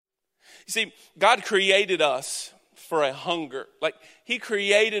You see, God created us for a hunger. Like, he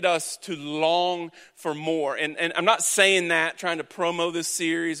created us to long for more. And I'm not saying that, trying to promo this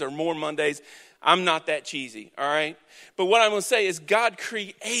series or more Mondays. I'm not that cheesy, all right? But what I'm going to say is God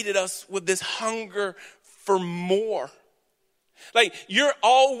created us with this hunger for more. Like, you're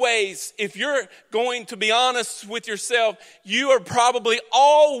always, if you're going to be honest with yourself, you are probably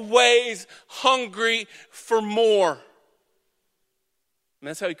always hungry for more. And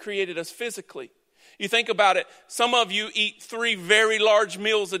that's how he created us physically. You think about it, some of you eat 3 very large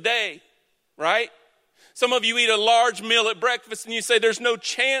meals a day, right? Some of you eat a large meal at breakfast and you say, there's no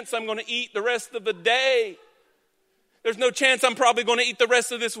chance I'm going to eat the rest of the day. There's no chance I'm probably going to eat the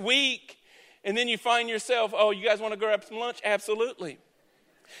rest of this week. And then you find yourself, oh, you guys want to grab some lunch? Absolutely.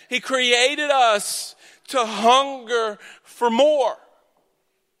 He created us to hunger for more.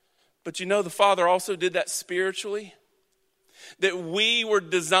 But you know, the Father also did that spiritually. That we were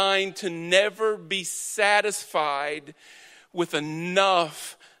designed to never be satisfied with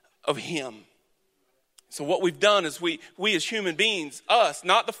enough of him. So what we've done is we as human beings, us,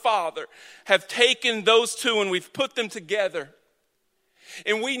 not the Father, have taken those two and we've put them together.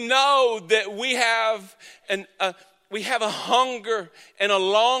 And we know that we have a hunger and a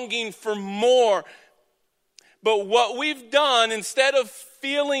longing for more. But what we've done, instead of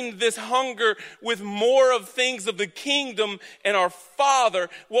feeling this hunger with more of things of the kingdom and our Father,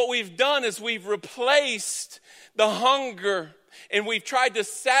 what we've done is we've replaced the hunger and we've tried to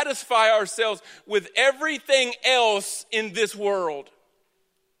satisfy ourselves with everything else in this world.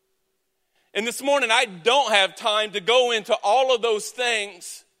 And this morning, I don't have time to go into all of those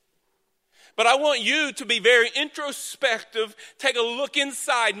things. But I want you to be very introspective, take a look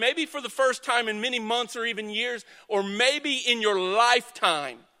inside, maybe for the first time in many months or even years, or maybe in your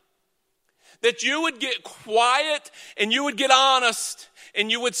lifetime. That you would get quiet and you would get honest and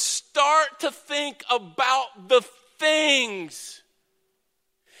you would start to think about the things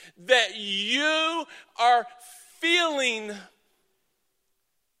that you are feeling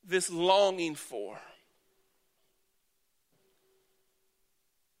this longing for.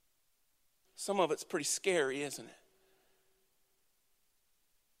 Some of it's pretty scary, isn't it?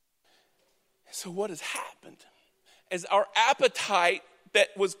 So what has happened is our appetite that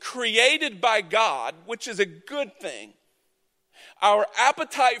was created by God, which is a good thing, our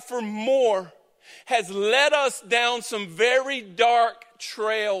appetite for more has led us down some very dark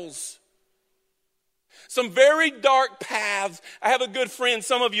trails. Some very dark paths. I have a good friend.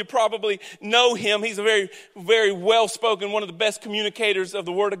 Some of you probably know him. He's a very, very well-spoken, one of the best communicators of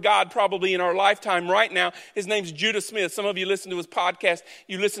the Word of God probably in our lifetime right now. His name's Judah Smith. Some of you listen to his podcast.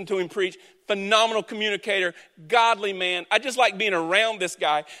 You listen to him preach. Phenomenal communicator, godly man. I just like being around this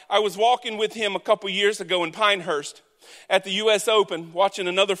guy. I was walking with him a couple years ago in Pinehurst at the U.S. Open, watching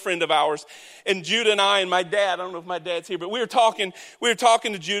another friend of ours. And Judah and I and my dad, I don't know if my dad's here, but we were talking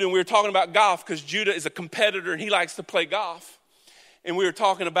to Judah and we were talking about golf because Judah is a competitor and he likes to play golf. And we were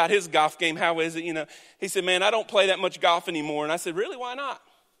talking about his golf game. How is it? You know, he said, man, I don't play that much golf anymore. And I said, really? Why not?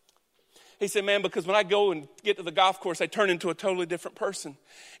 He said, man, because when I go and get to the golf course, I turn into a totally different person.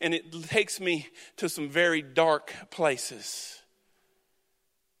 And it takes me to some very dark places.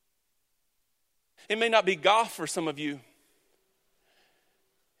 It may not be golf for some of you.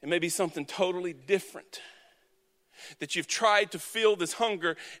 It may be something totally different. That you've tried to feel this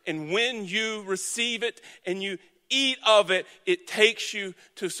hunger, and when you receive it and you eat of it, it takes you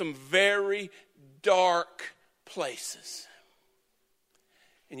to some very dark places.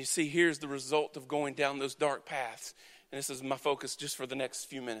 And you see, here's the result of going down those dark paths. And this is my focus just for the next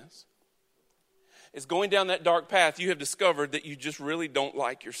few minutes. Is going down that dark path, you have discovered that you just really don't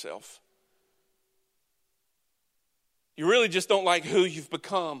like yourself. You really just don't like who you've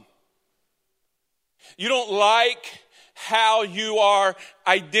become. You don't like how you are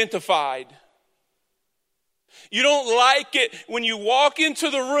identified. You don't like it when you walk into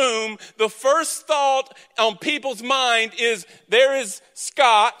the room, the first thought on people's mind is, there is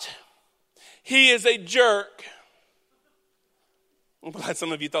Scott. He is a jerk. I'm glad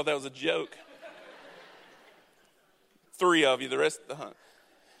some of you thought that was a joke. 3 of you, the rest of the hunt.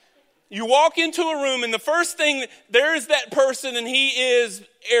 You walk into a room and the first thing, there is that person and he is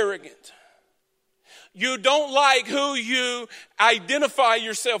arrogant. You don't like who you identify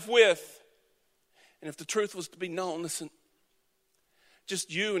yourself with. And if the truth was to be known, listen,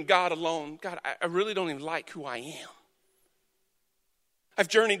 just you and God alone, God, I really don't even like who I am. I've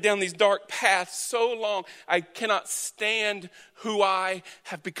journeyed down these dark paths so long, I cannot stand who I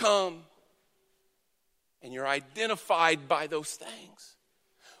have become. And you're identified by those things.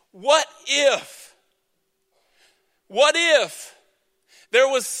 What if there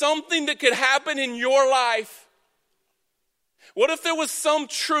was something that could happen in your life? What if there was some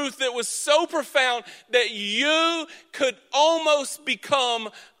truth that was so profound that you could almost become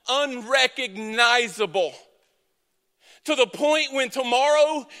unrecognizable? To the point when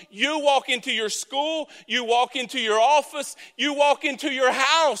tomorrow you walk into your school, you walk into your office, you walk into your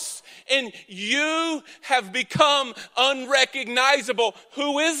house, and you have become unrecognizable.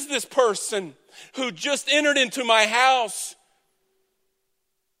 Who is this person who just entered into my house?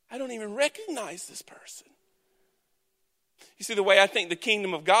 I don't even recognize this person. You see, the way I think the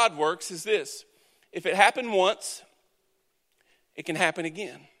kingdom of God works is this. If it happened once, it can happen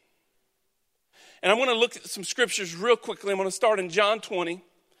again. And I'm going to look at some scriptures real quickly. I'm going to start in John 20.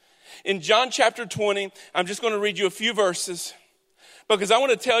 In John chapter 20, I'm just going to read you a few verses because I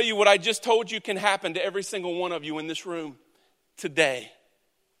want to tell you what I just told you can happen to every single one of you in this room today.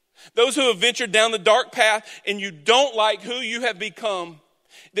 Those who have ventured down the dark path and you don't like who you have become,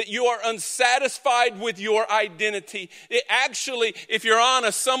 that you are unsatisfied with your identity. It actually, if you're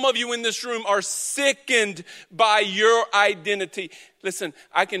honest, some of you in this room are sickened by your identity. Listen,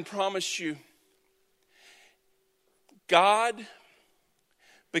 I can promise you, God,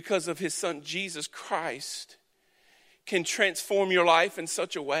 because of his son Jesus Christ, can transform your life in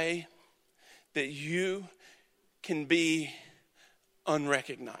such a way that you can be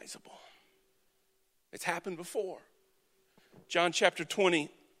unrecognizable. It's happened before. John chapter 20,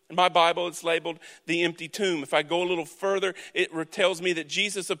 in my Bible, it's labeled the empty tomb. If I go a little further, it tells me that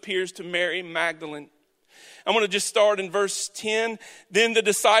Jesus appears to Mary Magdalene. I'm going to just start in verse 10. Then the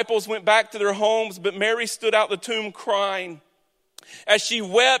disciples went back to their homes, but Mary stood out the tomb crying. As she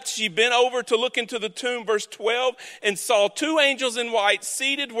wept, she bent over to look into the tomb, verse 12, and saw two angels in white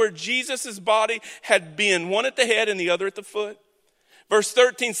seated where Jesus' body had been, one at the head and the other at the foot. Verse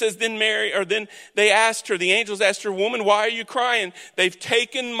 13 says, then they asked her, the angels asked her, woman, why are you crying? They've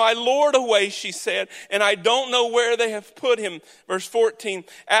taken my Lord away, she said, and I don't know where they have put him. Verse 14,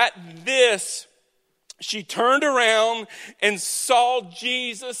 at this, she turned around and saw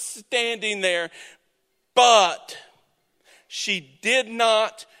Jesus standing there, but she did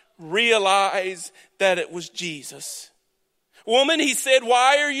not realize that it was Jesus. Woman, he said,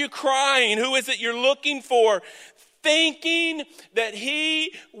 why are you crying? Who is it you're looking for? Thinking that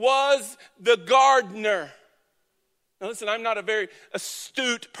he was the gardener. Now listen, I'm not a very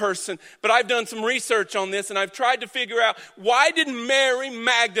astute person, but I've done some research on this and I've tried to figure out, why did Mary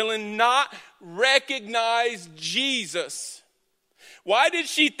Magdalene not recognize Jesus? Why did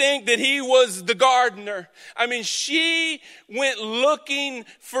she think that he was the gardener? I mean, she went looking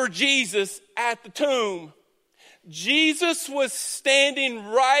for Jesus at the tomb. Jesus was standing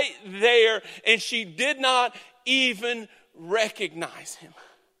right there and she did not even recognize him.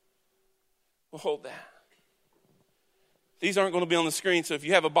 Well, hold that. These aren't going to be on the screen, so if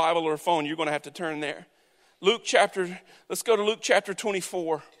you have a Bible or a phone, you're going to have to turn there. Let's go to Luke chapter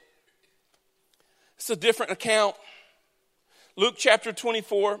 24. It's a different account. Luke chapter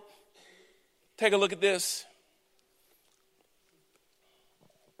 24. Take a look at this.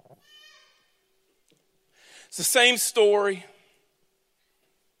 It's the same story.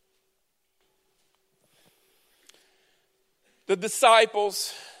 The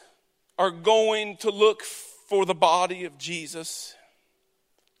disciples are going to look for the body of Jesus.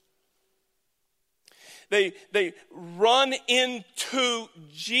 They run into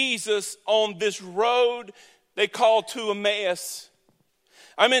Jesus on this road they call to Emmaus.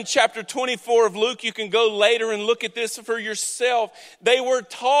 I'm in chapter 24 of Luke. You can go later and look at this for yourself. They were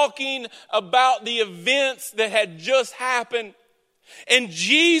talking about the events that had just happened. And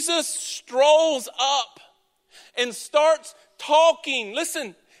Jesus strolls up and starts talking.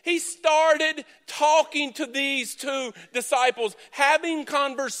 Listen, he started talking to these two disciples, having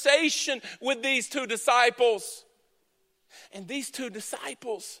conversation with these two disciples. And these two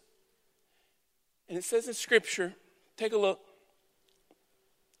disciples, and it says in Scripture, take a look.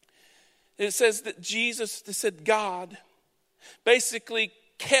 It says that God basically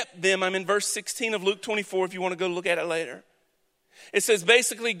kept them. I'm in verse 16 of Luke 24 if you want to go look at it later. It says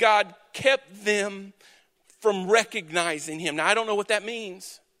basically God kept them from recognizing him. Now I don't know what that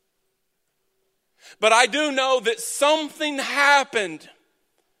means. But I do know that something happened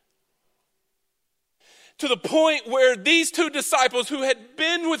to the point where these two disciples who had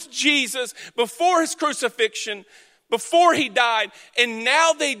been with Jesus before his crucifixion, before he died, and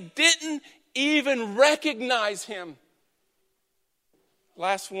now they didn't even recognize him.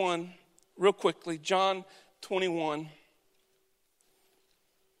 Last one, real quickly, John 21.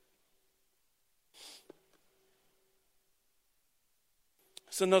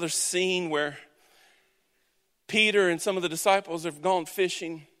 It's another scene where Peter and some of the disciples have gone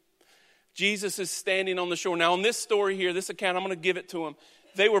fishing. Jesus is standing on the shore. Now, on this story here, this account, I'm going to give it to them.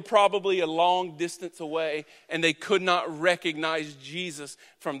 They were probably a long distance away, and they could not recognize Jesus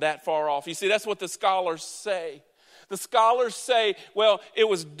from that far off. You see, that's what the scholars say. The scholars say, well, it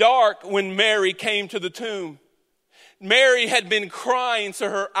was dark when Mary came to the tomb. Mary had been crying, so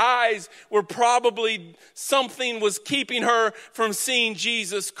her eyes were probably, something was keeping her from seeing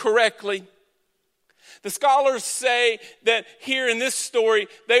Jesus correctly. The scholars say that here in this story,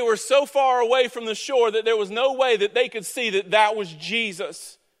 they were so far away from the shore that there was no way that they could see that that was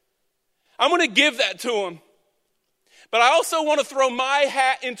Jesus. I'm going to give that to them. But I also want to throw my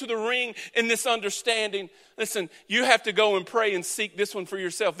hat into the ring in this understanding. Listen, you have to go and pray and seek this one for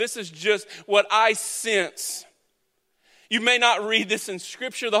yourself. This is just what I sense. You may not read this in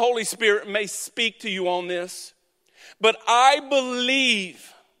Scripture. The Holy Spirit may speak to you on this. But I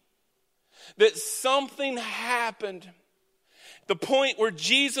believe that something happened. The point where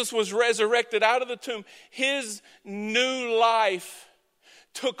Jesus was resurrected out of the tomb, his new life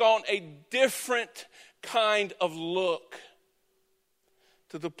took on a different kind of look.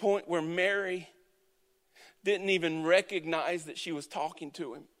 To the point where Mary didn't even recognize that she was talking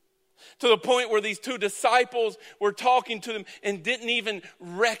to him. To the point where these two disciples were talking to him and didn't even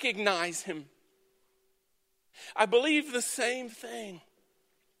recognize him. I believe the same thing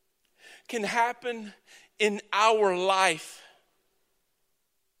can happen in our life.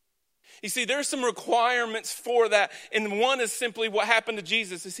 You see, there's some requirements for that. And one is simply what happened to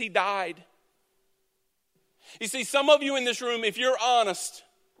Jesus is he died. You see, some of you in this room, if you're honest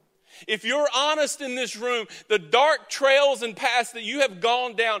in this room, the dark trails and paths that you have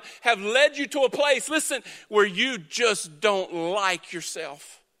gone down have led you to a place, listen, where you just don't like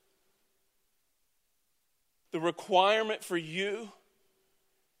yourself. The requirement for you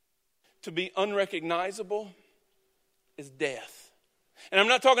to be unrecognizable is death. And I'm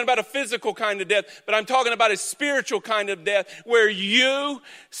not talking about a physical kind of death, but I'm talking about a spiritual kind of death where you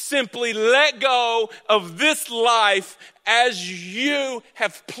simply let go of this life as you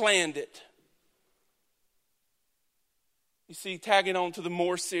have planned it. You see, tagging on to the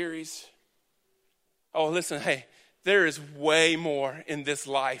More series. Oh, listen, hey, there is way more in this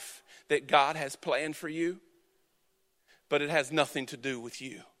life that God has planned for you, but it has nothing to do with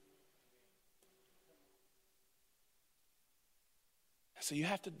you. So you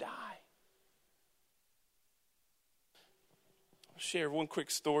have to die. I'll share one quick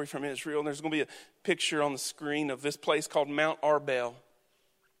story from Israel. And there's going to be a picture on the screen of this place called Mount Arbel.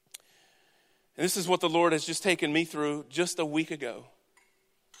 And this is what the Lord has just taken me through just a week ago.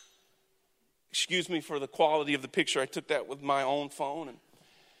 Excuse me for the quality of the picture. I took that with my own phone. And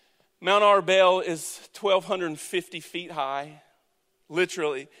Mount Arbel is 1,250 feet high.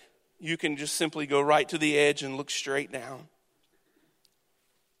 Literally, you can just simply go right to the edge and look straight down.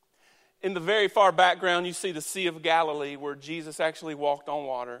 In the very far background, you see the Sea of Galilee where Jesus actually walked on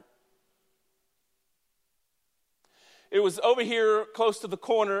water. It was over here close to the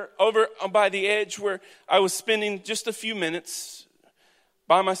corner, over by the edge where I was spending just a few minutes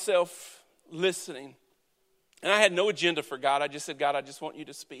by myself listening. And I had no agenda for God. I just said, God, I just want you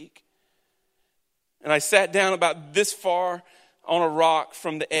to speak. And I sat down about this far on a rock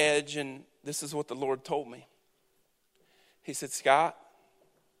from the edge, and this is what the Lord told me. He said, Scott,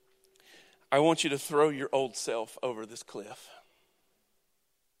 I want you to throw your old self over this cliff.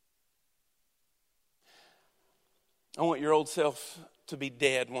 I want your old self to be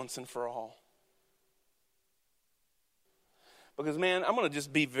dead once and for all. Because, man, I'm going to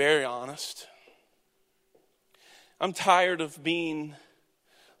just be very honest. I'm tired of being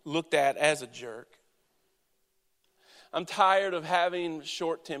looked at as a jerk. I'm tired of having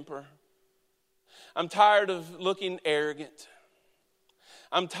short temper. I'm tired of looking arrogant.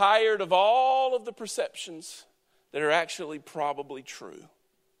 I'm tired of all of the perceptions that are actually probably true.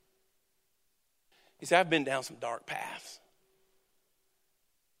 You see, I've been down some dark paths.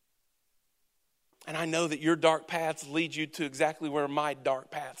 And I know that your dark paths lead you to exactly where my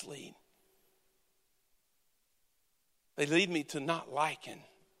dark paths lead. They lead me to not liking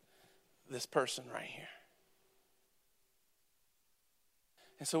this person right here.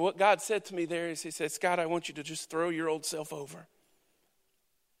 And so what God said to me there is, he said, Scott, I want you to just throw your old self over.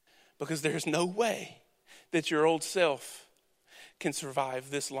 Because there's no way that your old self can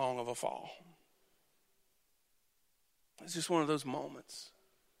survive this long of a fall. It's just one of those moments.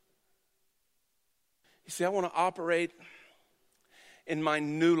 You see, I want to operate in my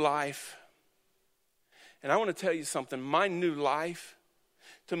new life. And I want to tell you something. My new life,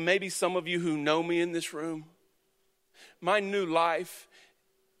 to maybe some of you who know me in this room, my new life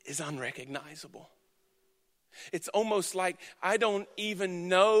is unrecognizable. It's almost like I don't even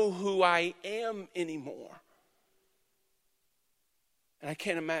know who I am anymore. And I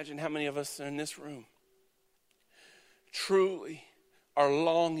can't imagine how many of us in this room truly are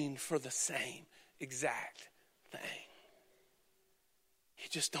longing for the same exact thing. You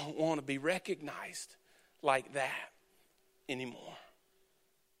just don't want to be recognized like that anymore.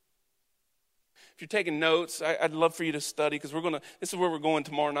 If you're taking notes, I'd love for you to study, because this is where we're going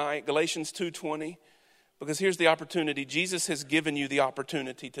tomorrow night, Galatians 2:20. Because here's the opportunity. Jesus has given you the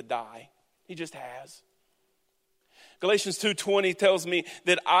opportunity to die. He just has. Galatians 2:20 tells me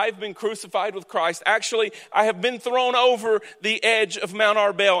that I've been crucified with Christ. Actually, I have been thrown over the edge of Mount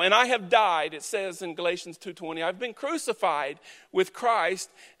Arbel, and I have died. It says in Galatians 2:20, I've been crucified with Christ,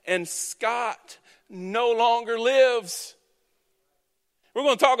 and Scott no longer lives. We're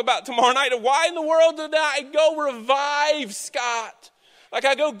going to talk about tomorrow night, why in the world did I go revive Scott? Like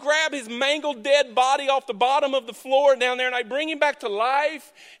I go grab his mangled dead body off the bottom of the floor down there, and I bring him back to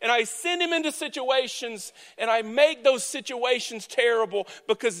life, and I send him into situations, and I make those situations terrible,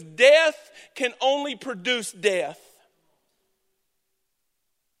 because death can only produce death.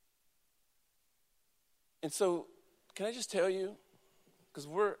 And so, can I just tell you, because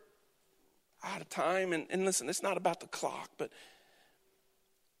we're out of time, and listen, it's not about the clock, but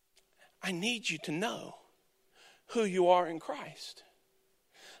I need you to know who you are in Christ.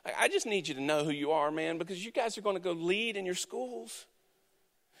 I just need you to know who you are, man, because you guys are going to go lead in your schools.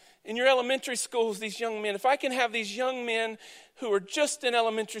 In your elementary schools, these young men, if I can have these young men who are just in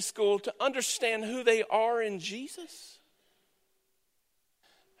elementary school to understand who they are in Jesus.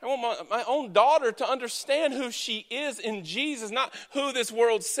 I want my own daughter to understand who she is in Jesus, not who this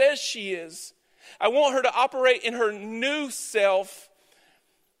world says she is. I want her to operate in her new self,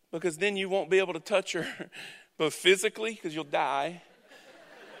 because then you won't be able to touch her both physically, because you'll die,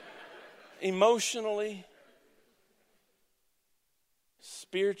 emotionally,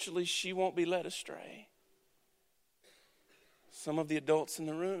 spiritually, she won't be led astray. Some of the adults in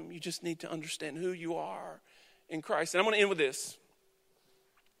the room, you just need to understand who you are in Christ. And I'm going to end with this.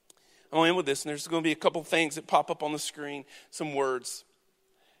 And there's going to be a couple things that pop up on the screen, some words.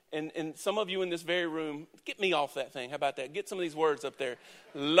 And some of you in this very room, get me off that thing. How about that? Get some of these words up there.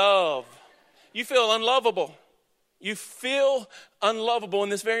 Love. You feel unlovable. You feel unlovable in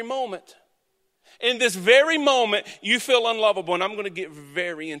this very moment. In this very moment, you feel unlovable. And I'm going to get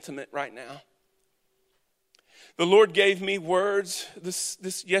very intimate right now. The Lord gave me words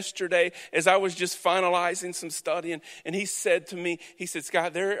this yesterday as I was just finalizing some study. And he said to me, he said,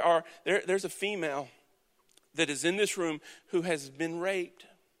 Scott, there's a female that is in this room who has been raped.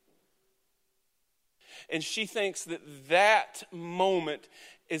 And she thinks that moment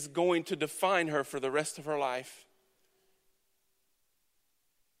is going to define her for the rest of her life.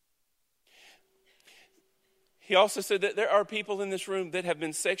 He also said that there are people in this room that have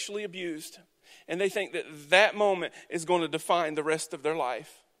been sexually abused, and they think that moment is going to define the rest of their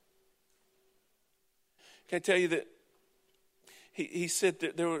life. Can I tell you that he said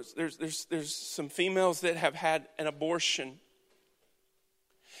that there's some females that have had an abortion,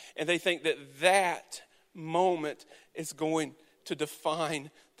 and they think that moment is going to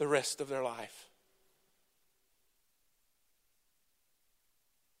define the rest of their life.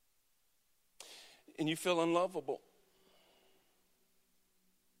 And you feel unlovable.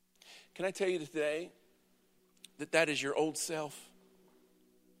 Can I tell you today that is your old self?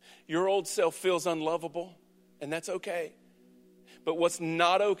 Your old self feels unlovable, and that's okay. But what's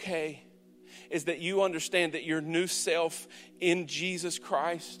not okay is that you understand that your new self in Jesus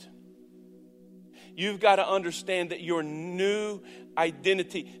Christ, you've got to understand that your new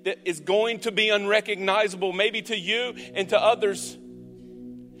identity that is going to be unrecognizable, maybe to you and to others.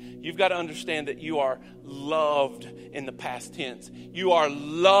 You've got to understand that you are loved in the past tense. You are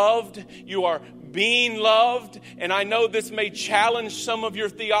loved. You are being loved. And I know this may challenge some of your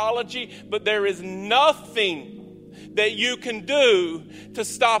theology, but there is nothing that you can do to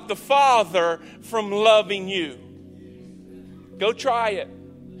stop the Father from loving you. Go try it.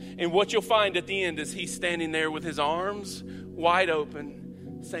 And what you'll find at the end is He's standing there with His arms wide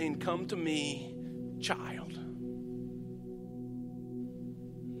open, saying, "Come to me, child.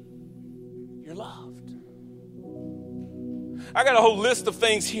 You're loved." I got a whole list of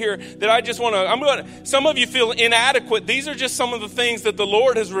things here that I just want to, some of you feel inadequate. These are just some of the things that the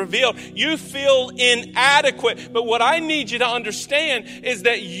Lord has revealed. You feel inadequate. But what I need you to understand is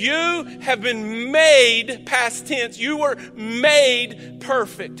that you have been made, past tense, you were made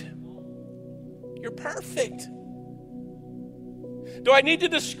perfect. You're perfect. Do I need to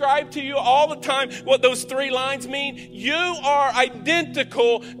describe to you all the time what those 3 lines mean? You are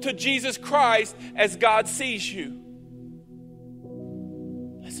identical to Jesus Christ as God sees you.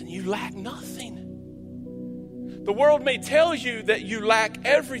 Listen, you lack nothing. The world may tell you that you lack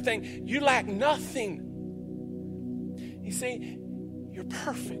everything. You lack nothing. You see, you're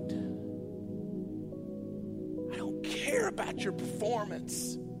perfect. I don't care about your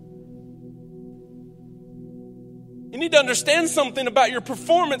performance. You need to understand something about your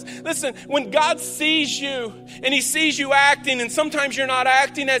performance. Listen, when God sees you and He sees you acting, and sometimes you're not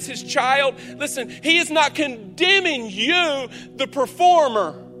acting as His child, listen, He is not condemning you, the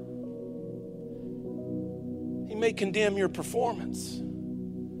performer. He may condemn your performance,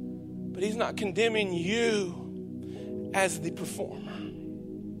 but He's not condemning you as the performer.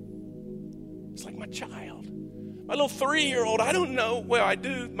 It's like my child. My little 3-year-old, I don't know. Well, I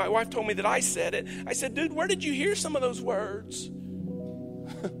do. My wife told me that I said it. I said, dude, where did you hear some of those words?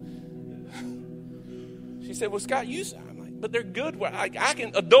 She said, well, Scott, I'm like, but they're good words.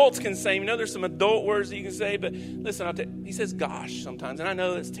 Adults can say, there's some adult words that you can say, but listen, I'll tell you, he says gosh sometimes, and I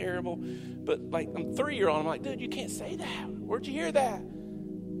know that's terrible, but like, I'm 3-year-old, I'm like, dude, you can't say that. Where'd you hear that?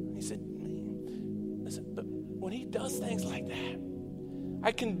 He said, listen, but when he does things like that,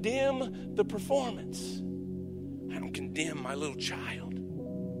 I condemn the performance. I don't condemn my little child.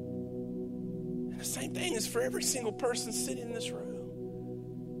 And the same thing is for every single person sitting in this room.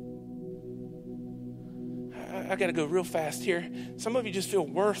 I got to go real fast here. Some of you just feel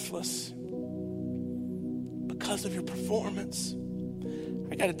worthless because of your performance.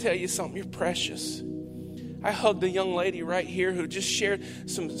 I got to tell you something. You're precious. I hugged a young lady right here who just shed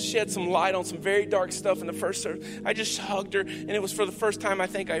some light on some very dark stuff in the first service. I just hugged her, and it was for the first time I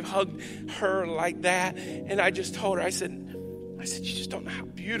think I've hugged her like that. And I just told her, I said, you just don't know how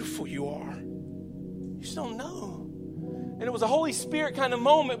beautiful you are. You just don't know. And it was a Holy Spirit kind of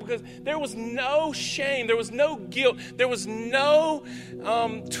moment because there was no shame. There was no guilt. There was no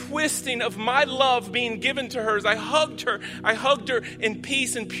twisting of my love being given to her as I hugged her. I hugged her in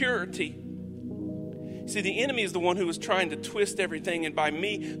peace and purity. See, the enemy is the one who was trying to twist everything, and by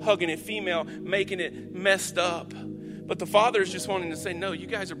me hugging a female, making it messed up. But the Father is just wanting to say, no, you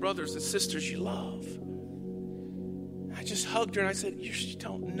guys are brothers and sisters you love. I just hugged her and I said, you just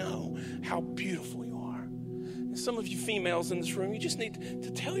don't know how beautiful you are. And some of you females in this room, you just need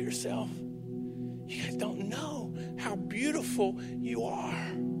to tell yourself, you guys don't know how beautiful you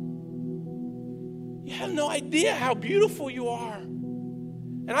are. You have no idea how beautiful you are.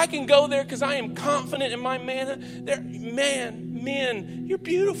 And I can go there because I am confident in my manhood. Men, you're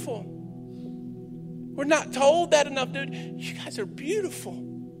beautiful. We're not told that enough, dude. You guys are beautiful.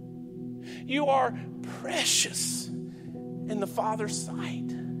 You are precious in the Father's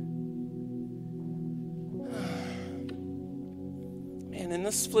sight. Man, and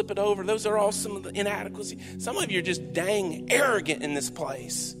let's flip it over. Those are all some of the inadequacies. Some of you are just dang arrogant in this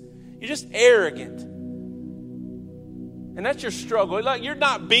place. You're just arrogant. And that's your struggle. Like, you're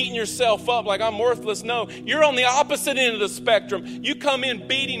not beating yourself up like I'm worthless. No, you're on the opposite end of the spectrum. You come in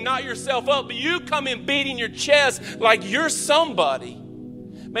beating not yourself up, but you come in beating your chest like you're somebody.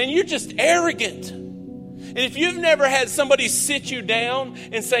 Man, you're just arrogant. And if you've never had somebody sit you down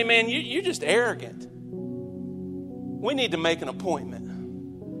and say, man, you're just arrogant, we need to make an appointment.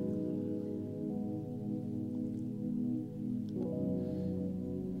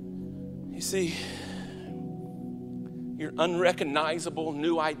 You see, your unrecognizable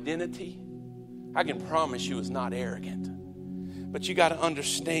new identity, I can promise you is not arrogant. But you got to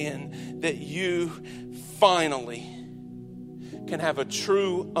understand that you finally can have a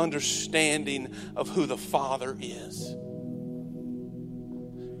true understanding of who the Father is.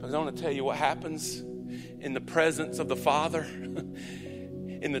 Because I want to tell you what happens in the presence of the Father.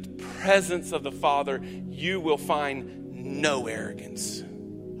 In the presence of the Father, you will find no arrogance.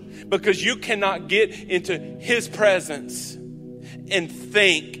 Because you cannot get into His presence and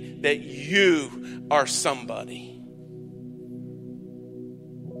think that you are somebody.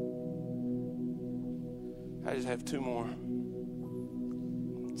 I just have 2 more.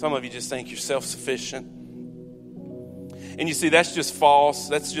 Some of you just think you're self-sufficient. And you see, that's just false.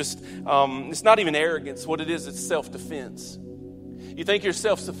 That's just, it's not even arrogance. What it is, it's self-defense. You think you're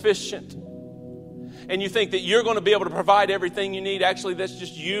self-sufficient. And you think that you're going to be able to provide everything you need. Actually, that's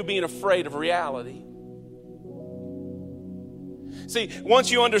just you being afraid of reality. See, once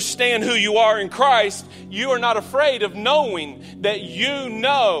you understand who you are in Christ, you are not afraid of knowing that you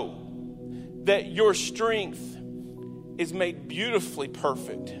know that your strength is made beautifully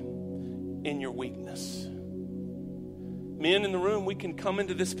perfect in your weakness. Men in the room, we can come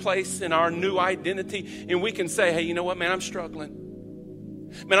into this place in our new identity and we can say, hey, you know what, man, I'm struggling.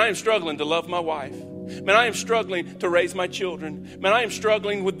 Man, I am struggling to love my wife. Man, I am struggling to raise my children. Man, I am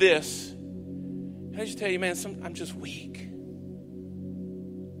struggling with this. I just tell you, man, I'm just weak.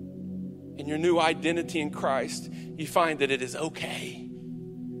 In your new identity in Christ, you find that it is okay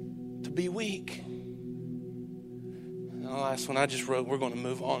to be weak. And the last one I just wrote, we're going to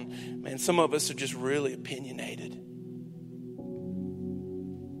move on. Man, some of us are just really opinionated.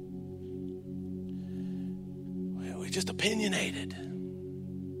 We're just opinionated.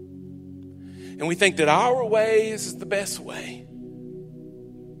 And we think that our way is the best way.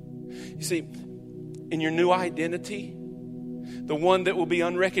 You see, in your new identity, the one that will be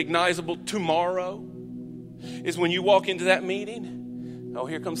unrecognizable tomorrow is when you walk into that meeting. Oh,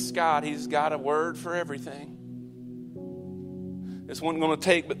 here comes Scott. He's got a word for everything. This wasn't going to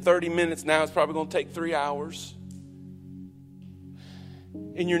take but 30 minutes. Now it's probably going to take 3 hours.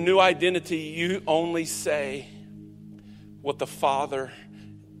 In your new identity, you only say what the Father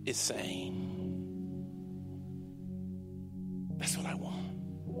is saying. That's what I want.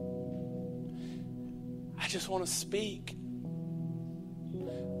 I just want to speak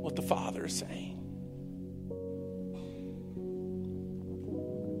what the Father is saying.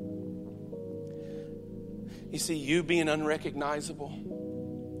 You see, you being unrecognizable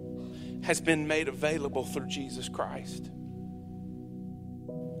has been made available through Jesus Christ.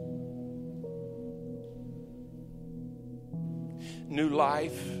 New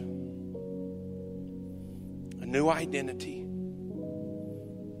life, a new identity.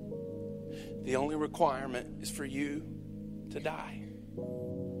 The only requirement is for you to die.